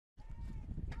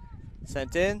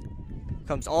Sent in.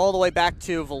 Comes all the way back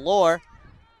to Valor.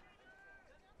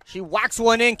 She whacks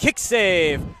one in. Kick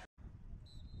save.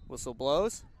 Whistle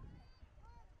blows.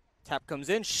 Tap comes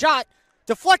in. Shot.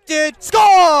 Deflected.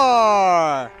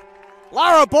 Score!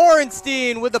 Lara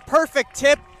Borenstein with the perfect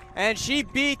tip. And she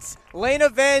beats Lena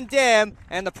Van Dam.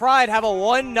 And the Pride have a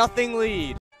 1-0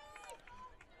 lead.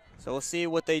 So we'll see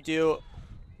what they do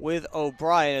with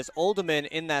O'Brien as Olderman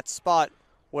in that spot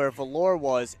where Valor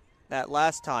was that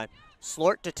last time.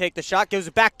 Slort to take the shot, gives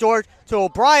it backdoor to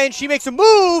O'Brien. She makes a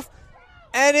move,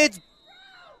 and it's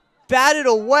batted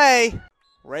away.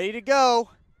 Ready to go.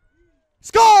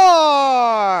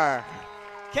 Score!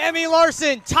 Cami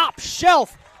Larson, top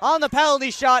shelf on the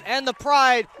penalty shot, and the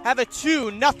Pride have a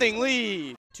 2-0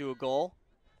 lead to a goal.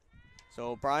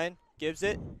 So O'Brien gives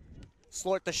it.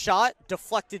 Slort the shot,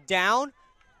 deflected down.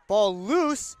 Ball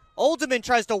loose. Olderman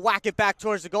tries to whack it back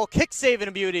towards the goal. Kick save and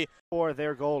a beauty. For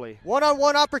their goalie.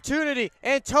 One-on-one opportunity.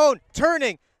 Antone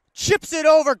turning. Chips it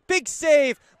over. Big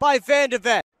save by Van de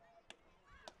Vet.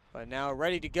 But now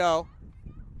ready to go.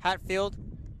 Hatfield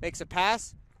makes a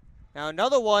pass. Now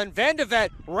another one. Van de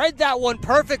Vet read that one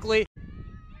perfectly.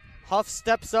 Huff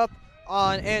steps up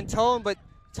on Antone, but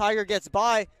Tiger gets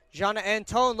by. Jana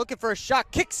Antone looking for a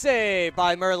shot. Kick save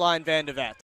by Merline Van de Vet.